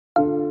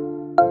আসসালামু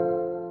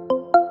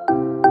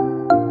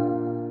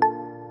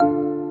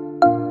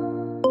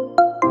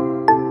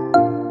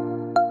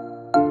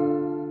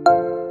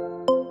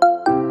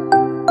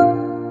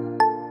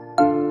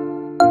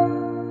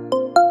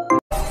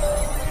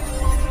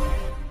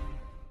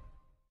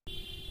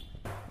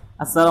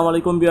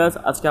আলাইকুম ভিউয়ার্স,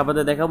 আজকে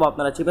আপনাদের দেখাবো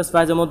আপনারা চিপেস্ট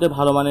প্রাইসের মধ্যে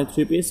ভালো মানের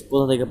থ্রি পিস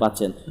কোথা থেকে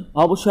পাচ্ছেন।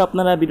 অবশ্যই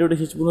আপনারা ভিডিওটি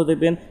শেষ পর্যন্ত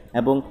দেখবেন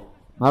এবং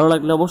ভালো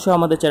লাগলে অবশ্যই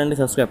আমাদের চ্যানেলটি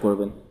সাবস্ক্রাইব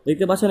করবেন।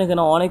 দেখতে পাচ্ছেন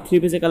এখানে অনেক থ্রি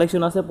পিসের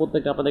কালেকশন আছে,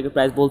 প্রত্যেকটা আপনাদেরকে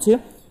প্রাইস বলছি।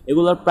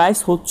 এগুলোর প্রাইস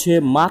হচ্ছে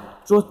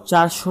মাত্র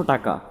 400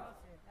 টাকা,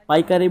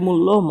 পাইকারি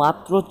মূল্য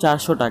মাত্র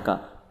 400 টাকা।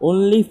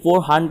 অনলি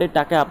 400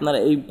 টাকায় আপনারা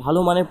এই ভালো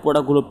মানের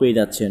প্রোডাক্টগুলো পেয়ে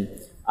যাচ্ছেন।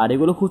 আর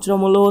এগুলো খুচরা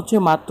মূল্য হচ্ছে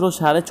মাত্র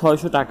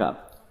 650 টাকা।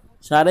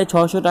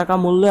 650 টাকা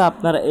মূল্যে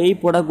আপনারা এই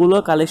প্রোডাক্টগুলো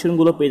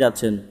কালেকশনগুলো পেয়ে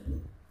যাচ্ছেন।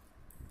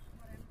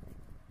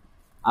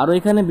 আরও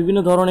এখানে বিভিন্ন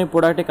ধরনের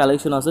প্রোডাক্টের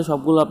কালেকশন আছে,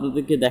 সবগুলো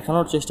আপনাদেরকে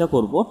দেখানোর চেষ্টা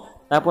করব।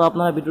 তারপর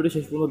আপনারা ভিডিওটি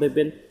শেষ পর্যন্ত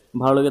দেখবেন।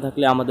 ভালো লেগে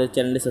থাকলে আমাদের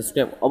চ্যানেলটি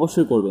সাবস্ক্রাইব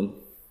অবশ্যই করবেন।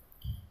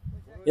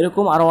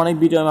 এরকম আরও অনেক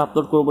ভিডিও আমি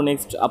আপলোড করব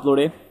নেক্সট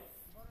আপলোডে।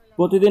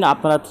 প্রতিদিন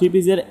আপনারা থ্রি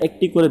পিসের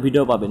একটি করে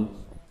ভিডিও পাবেন,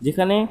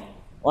 যেখানে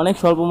অনেক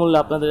স্বল্প মূল্যে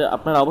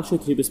আপনারা অবশ্যই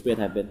থ্রি পিস পেয়ে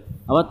থাকবেন।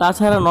 আবার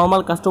তাছাড়া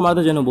নর্মাল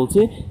কাস্টমারদের জন্য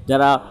বলছি,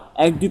 যারা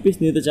 1-2 পিস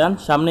নিতে চান,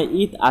 সামনে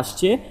ঈদ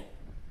আসছে,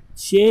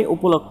 সে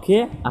উপলক্ষে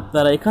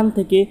আপনারা এখান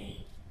থেকে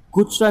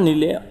খুচরা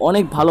নিলে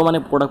অনেক ভালো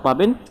মানের প্রোডাক্ট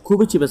পাবেন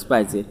খুবই চিপেস্ট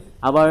প্রাইসে।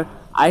 আবার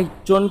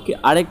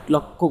আরেকটি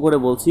লক্ষ্য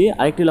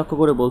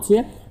করে বলছি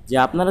যে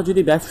আপনারা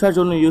যদি ব্যবসার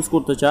জন্য ইউজ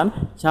করতে চান,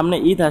 সামনে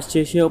ঈদ আসছে,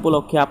 সে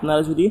উপলক্ষে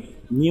আপনারা যদি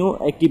নিউ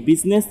একটি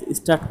বিজনেস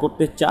স্টার্ট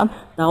করতে চান,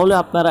 তাহলে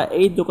আপনারা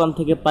এই দোকান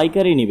থেকে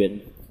পাইকারি নেবেন।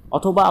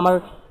 অথবা আমার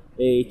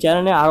এই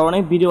চ্যানেলে আরও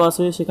অনেক ভিডিও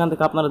আছে, সেখান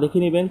থেকে আপনারা দেখে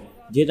নেবেন,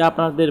 যেটা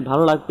আপনাদের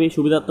ভালো লাগবে,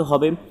 সুবিধার্থ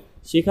হবে,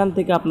 সেখান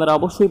থেকে আপনারা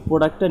অবশ্যই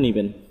প্রোডাক্টটা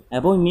নেবেন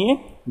এবং নিয়ে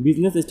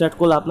বিজনেস স্টার্ট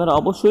করলে আপনারা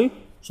অবশ্যই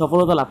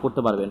সফলতা লাভ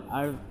করতে পারবেন।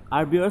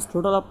 আর ভিউয়ার্স,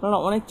 টোটাল আপনারা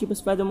অনেক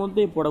চিপেস্ট প্রাইসের মধ্যে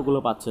এই প্রোডাক্টগুলো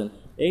পাচ্ছেন।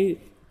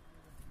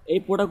 এই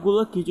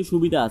প্রোডাক্টগুলোর কিছু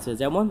সুবিধা আছে,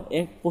 যেমন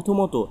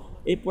প্রথমত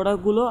এই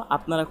প্রোডাক্টগুলো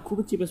আপনারা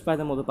খুবই চিপেস্ট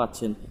প্রাইসের মধ্যে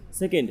পাচ্ছেন।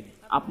 সেকেন্ড,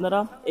 আপনারা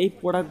এই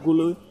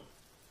প্রোডাক্টগুলো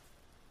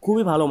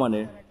খুবই ভালো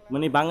মানের,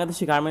 মানে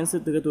বাংলাদেশি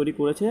গার্মেন্টসের থেকে তৈরি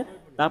করেছে,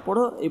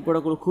 তারপরেও এই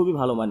প্রোডাক্টগুলো খুবই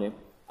ভালো মানের।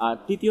 আর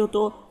তৃতীয়ত,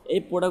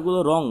 এই প্রোডাক্টগুলো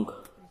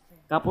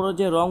কাপড়ের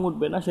যে রং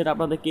উঠবে না, সেটা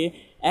আপনাদেরকে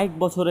 1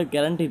 বছরের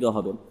গ্যারান্টি দেওয়া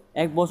হবে।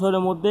 1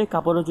 বছরের মধ্যে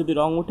কাপড়ের যদি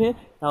রং উঠে,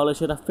 তাহলে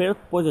সেটা ফেরত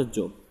প্রযোজ্য।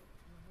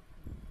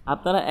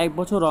 আপনারা 1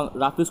 বছর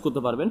রাফ ইউজ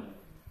করতে পারবেন।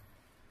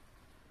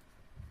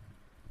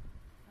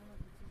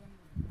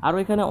 আরও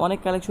এখানে অনেক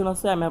কালেকশন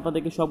আছে, আমি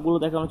আপনাদেরকে সবগুলো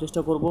দেখানোর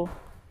চেষ্টা করব।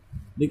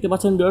 দেখতে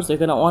পাচ্ছেন ভিউয়ার্স,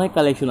 এখানে অনেক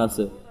কালেকশন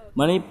আছে,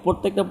 মানে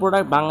প্রত্যেকটা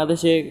প্রোডাক্ট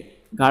বাংলাদেশে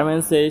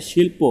গার্মেন্টসের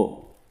শিল্প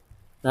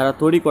দ্বারা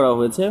তৈরি করা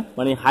হয়েছে,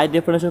 মানে হাই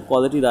ডেফিনেশন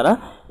কোয়ালিটি দ্বারা।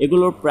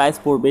 এগুলোর প্রাইস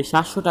পড়বে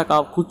 700 টাকা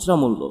খুচরা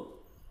মূল্য।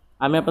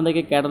 আমি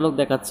আপনাদেরকে ক্যাটালগ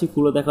দেখাচ্ছি,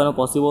 খুলে দেখানো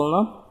পসিবল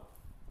না,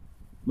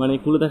 মানে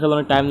খুলে দেখালে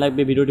অনেক টাইম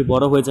লাগবে, ভিডিওটি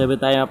বড় হয়ে যাবে,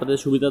 তাই আপনাদের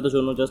সুবিধার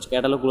জন্য জাস্ট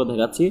ক্যাটালগুলো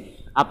দেখাচ্ছি।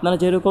 আপনারা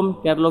যেরকম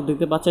ক্যাটালগ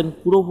দেখতে পাচ্ছেন,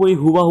 পুরোপুরি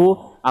হুবাহু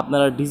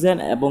আপনারা ডিজাইন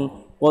এবং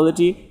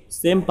কোয়ালিটি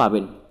সেম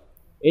পাবেন।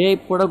 এই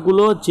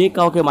প্রোডাক্টগুলো যে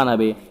কাউকে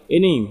মানাবে,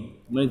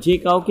 মানে যে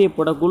কাউকে এই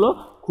প্রোডাক্টগুলো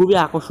খুবই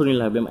আকর্ষণীয়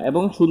লাগবে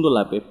এবং সুন্দর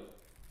লাগবে।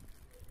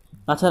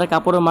 তাছাড়া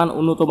কাপড়ের মান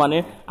উন্নত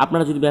মানের।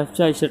 আপনারা যদি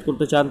ব্যবসা স্টার্ট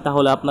করতে চান,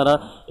 তাহলে আপনারা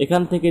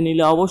এখান থেকে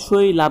নিলে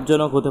অবশ্যই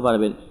লাভজনক হতে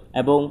পারবেন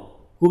এবং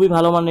খুবই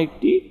ভালো মানের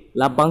একটি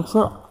লাভ্যাংশ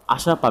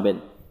আশা পাবেন।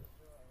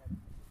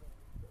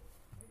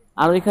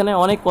 আর এখানে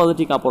অনেক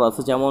কোয়ালিটি কাপড়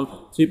আছে, যেমন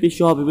থ্রি পিস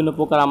সহ বিভিন্ন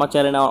প্রকার। আমার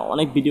চ্যানেলে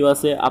অনেক ভিডিও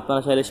আছে,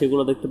 আপনারা চাইলে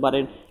সেগুলো দেখতে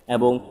পারেন।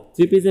 এবং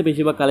থ্রি পিসে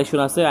বেশিরভাগ কালেকশন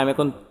আছে। আমি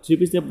এখন থ্রি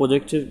পিসের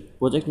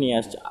প্রজেক্ট নিয়ে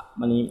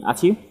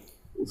আছি।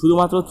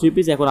 শুধুমাত্র থ্রি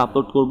পিস এখন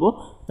আপলোড করব,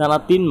 টানা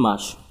 3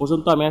 মাস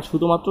পর্যন্ত আমি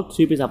শুধুমাত্র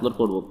থ্রি পিস আপলোড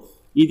করব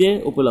ঈদের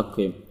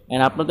উপলক্ষে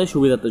অ্যান্ড আপনাদের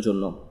সুবিধার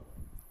জন্য।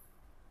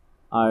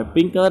 আর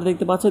পিঙ্ক কালার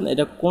দেখতে পাচ্ছেন,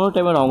 এটা কোনো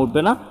টাইমে রং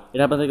উঠবে না,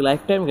 এটা আপনাদেরকে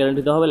লাইফ টাইম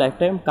গ্যারান্টি দেওয়া হবে। লাইফ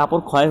টাইম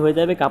কাপড় ক্ষয় হয়ে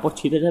যাবে, কাপড়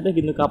ছিটে যাবে,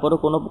 কিন্তু কাপড়ও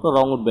কোনো প্রকার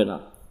রং উঠবে না,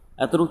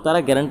 এতটুকু তারা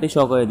গ্যারান্টি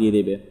সহকারে দিয়ে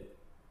দেবে।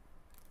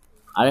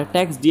 আর একটা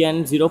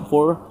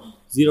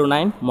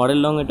DN0409 মডেল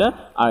লং এটা।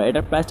 আর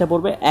এটার প্রাইসটা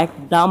পড়বে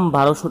একদম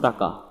 1200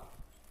 টাকা,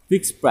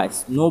 fixed price,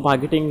 no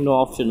bargaining, no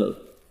optional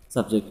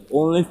subject,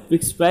 only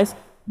fixed price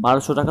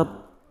 1200 টাকা।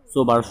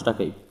 1200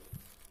 টাকাই।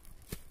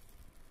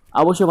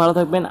 অবশ্যই ভালো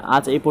থাকবেন,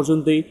 আজ এই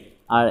পর্যন্তই।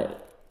 আর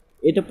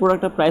এটা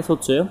প্রোডাক্টের প্রাইস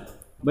হচ্ছে,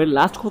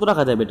 লাস্ট কত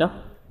রাখা যাবে এটা?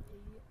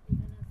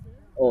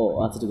 ও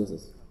আচ্ছা, ঠিক আছে,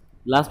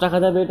 লাস্ট রাখা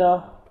যাবে এটা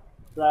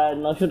প্রায়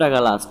 900 টাকা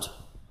লাস্ট।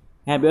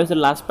 হ্যাঁ ভিউয়ার্স,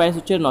 লাস্ট প্রাইস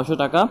হচ্ছে 900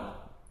 টাকা,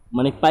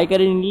 মানে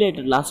পাইকারি নিলে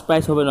এটা লাস্ট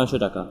প্রাইস হবে 900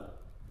 টাকা।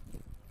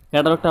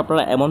 ক্যাটালগটা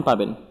আপনারা এমন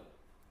পাবেন।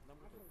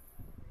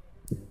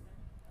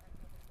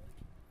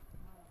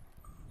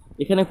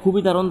 এখানে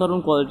খুবই দারুণ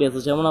কোয়ালিটি আছে,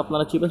 যেমন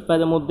আপনারা চিপেস্ট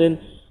প্রাইসের মধ্যে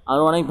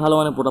আরও অনেক ভালো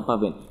মানের প্রোডাক্ট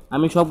পাবেন।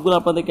 আমি সবগুলো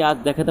আপনাদেরকে আজ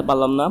দেখাতে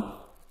পারলাম না,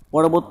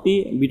 পরবর্তী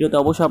ভিডিওতে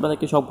অবশ্যই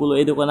আপনাদেরকে সবগুলো,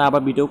 এই দোকানে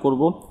আবার ভিডিও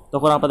করব,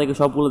 তখন আপনাদেরকে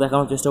সবগুলো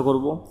দেখানোর চেষ্টা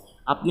করব।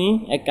 আপনি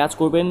এক কাজ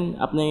করবেন,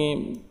 আপনি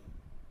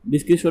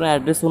ডিসক্রিপশনে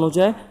অ্যাড্রেস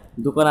অনুযায়ী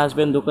দোকানে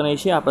আসবেন, দোকানে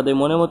এসে আপনাদের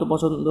মনের মতো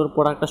পছন্দের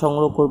প্রোডাক্টটা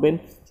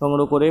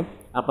সংগ্রহ করে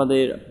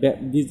আপনাদের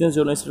বিজনেস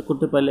জন্য স্টার্ট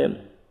করতে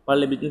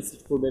পারলে বিজনেস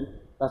স্টার্ট করবেন।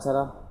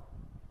 তাছাড়া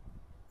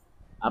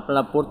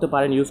আপনারা পড়তে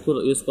পারেন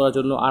ইউজ করার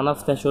জন্য। আনাস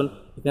ফ্যাশন,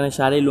 এখানে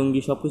শাড়ি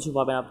লুঙ্গি সব কিছু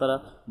পাবেন আপনারা।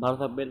 ভালো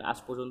থাকবেন, আজ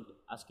পর্যন্ত,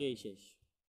 আজকে এই শেষ।